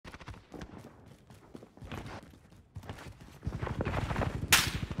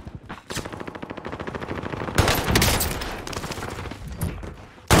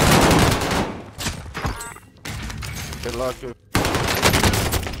locker.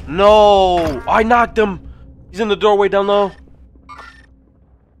 No! I knocked him! He's in the doorway down low.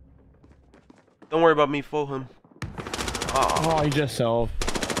 Don't worry about me, fool him. Oh, he just fell.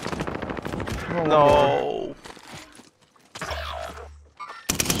 Oh, no.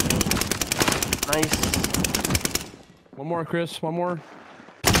 Nice. One more, Chris. One more.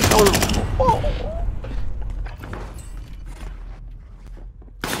 Oh.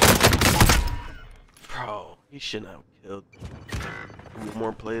 Bro, he shouldn't have killed. One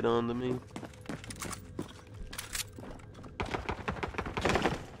more played on to me.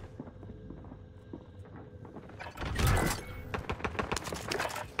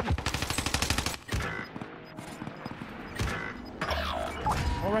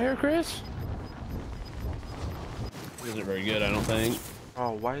 Oh, right here, Chris. Isn't very good, I don't think.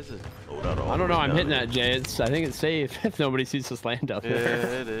 Oh, why is it load out all I don't know. I'm hitting here? that, Jay. I think it's safe if nobody sees us land out there.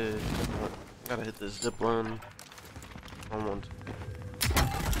 Yeah, it is. Gotta hit this zip line. I want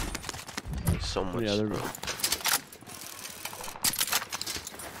so much. Yeah, I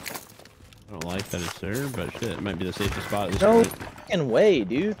don't like that it's there, but shit, it might be the safest spot. At this No point. fucking way,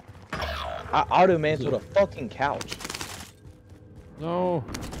 dude. I auto-mantled a fucking couch. No.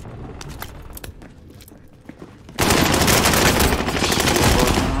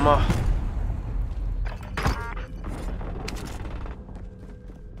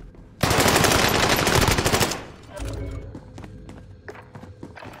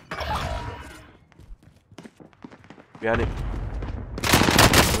 Behind it.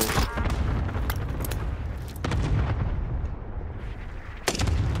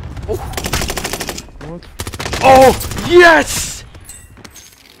 Oh. What? Oh, yes!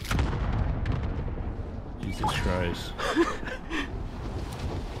 Jesus Christ.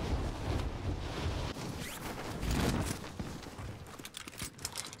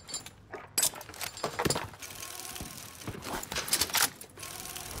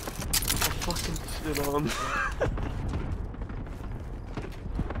 Fucking shit on.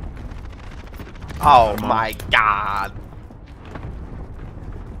 Oh my god.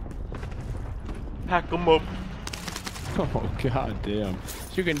 Pack them up. Oh god damn.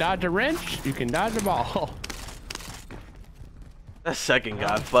 So you can dodge a wrench, you can dodge a ball. That second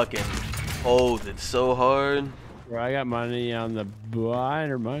guy fucking holds it so hard. Bro, I got money on the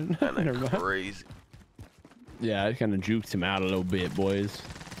blind or mine. Kinda crazy. Yeah, I kind of juked him out a little bit, boys.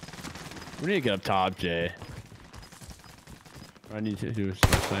 We need to get up top, Jay. I need to do a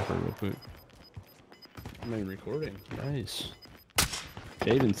sniper real quick. I'm not recording. Nice.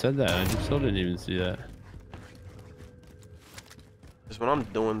 Jaden said that. I still didn't even see that. Because when I'm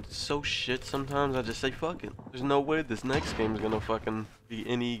doing so shit sometimes, I just say fuck it. There's no way this next game is gonna fucking be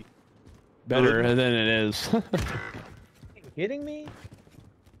any Better good. than it is. Are you kidding me?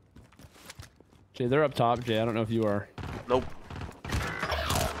 Jay, they're up top, Jay. I don't know if you are. Nope.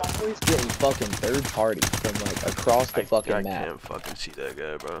 I'm always getting fucking third party from like across the fucking I map. can't fucking see that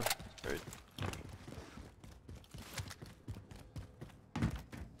guy, bro. Right.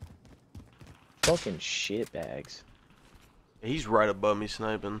 Fucking shit bags. He's right above me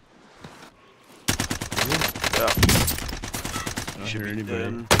sniping. Yeah. I don't hear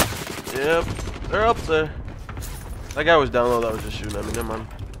anybody. Dead. Yep. They're up there. That guy was down low that was just shooting at me. Never mind.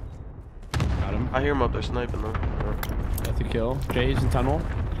 Got him. I hear him up there sniping though. Got the kill. Jay's in tunnel.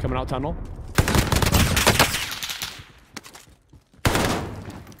 Coming out tunnel.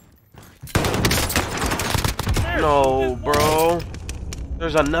 No, bro.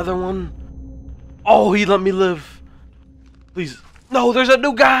 There's another one. Oh, he let me live. Please. No, there's a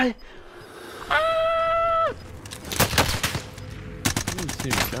new guy. I didn't see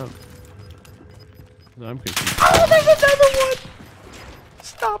him jump. No, I'm confused. Oh, there's another one.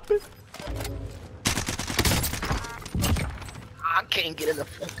 Stop it. I can't get in the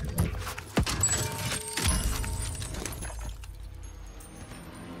fucking.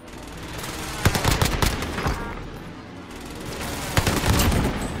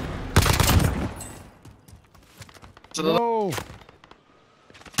 No.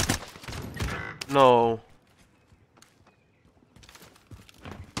 No.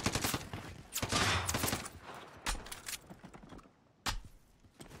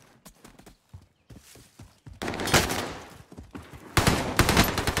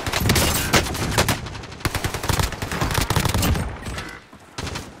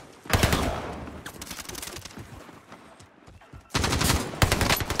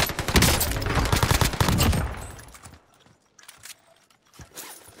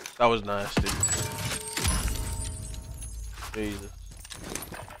 That was nasty. Jesus.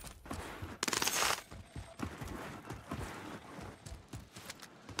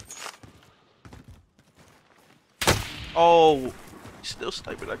 Oh, he's still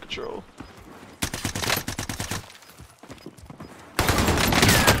sniping at control.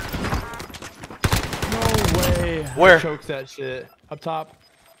 No way. Where? I choked that shit. Up top.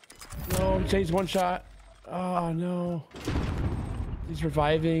 No, he changed one shot. Oh no. He's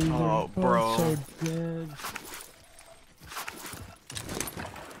reviving. Oh, They're bro. both so dead.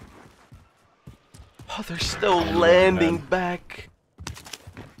 Oh, they're still landing back.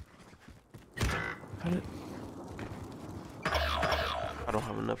 How did... I don't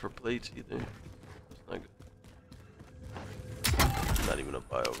have enough for plates either. It's not good. Not even a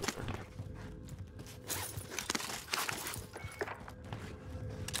buy over there.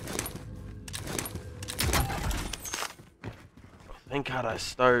 Oh, thank God I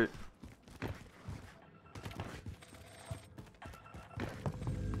start.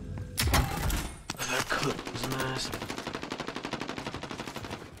 That cook was nasty.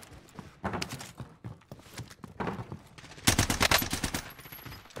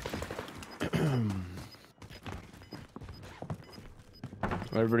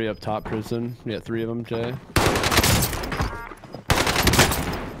 Everybody up top prison. We got 3 of them, Jay. I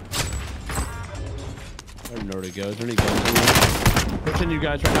don't know where to go. Is there any guns in there? Pushing you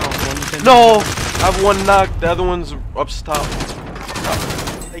guys right now. No! I have one knocked. The other one's up top.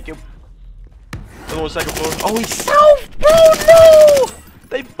 Oh, thank you. The other one's second floor. Oh, he's south, bro! No!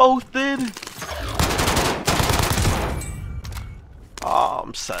 They both did. Oh,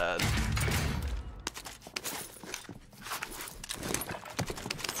 I'm sad.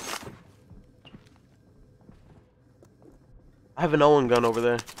 I have an OWEN gun over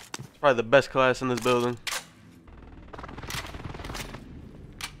there. It's probably the best class in this building.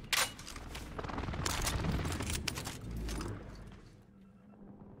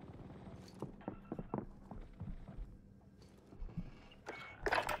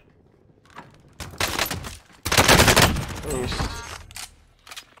 Nice.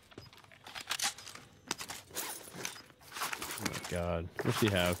 Oh my god. What's he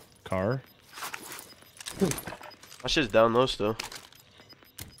have? Car? My shit's down low still.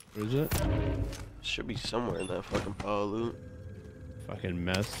 Where is it? Should be somewhere in that fucking pile of loot. Fucking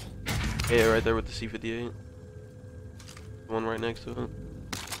mess. Yeah, right there with the C-58. The one right next to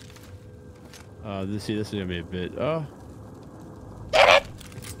it. This is gonna be a bit. Oh.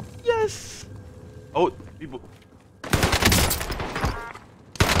 Yes! Oh, people.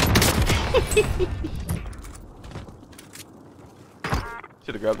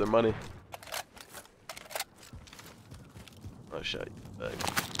 Should have grabbed their money. Oh, shit. Back.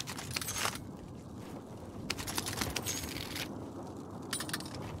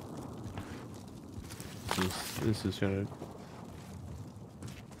 This is gonna.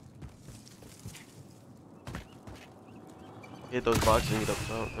 Hit those boxes and get up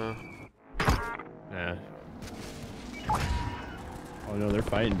top, Yeah. Oh no, they're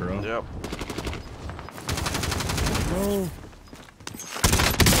fighting, bro. Yep. No.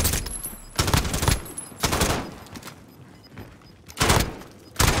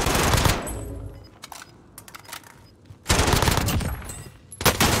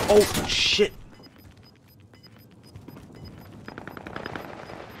 Oh, shit.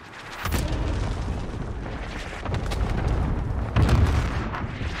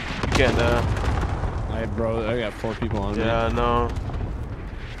 You can't, I got 4 people on me. yeah, I know.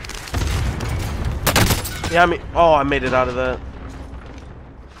 Yeah, I mean, oh, I made it out of that.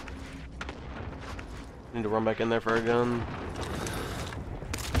 Need to run back in there for a gun.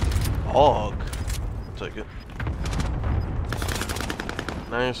 Hog. Take it.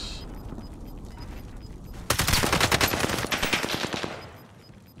 Nice.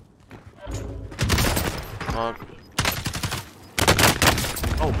 Hog.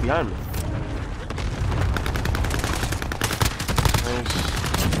 Oh, behind me. Nice.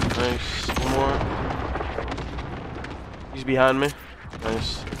 Nice. One more. He's behind me.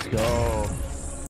 Nice. Let's go.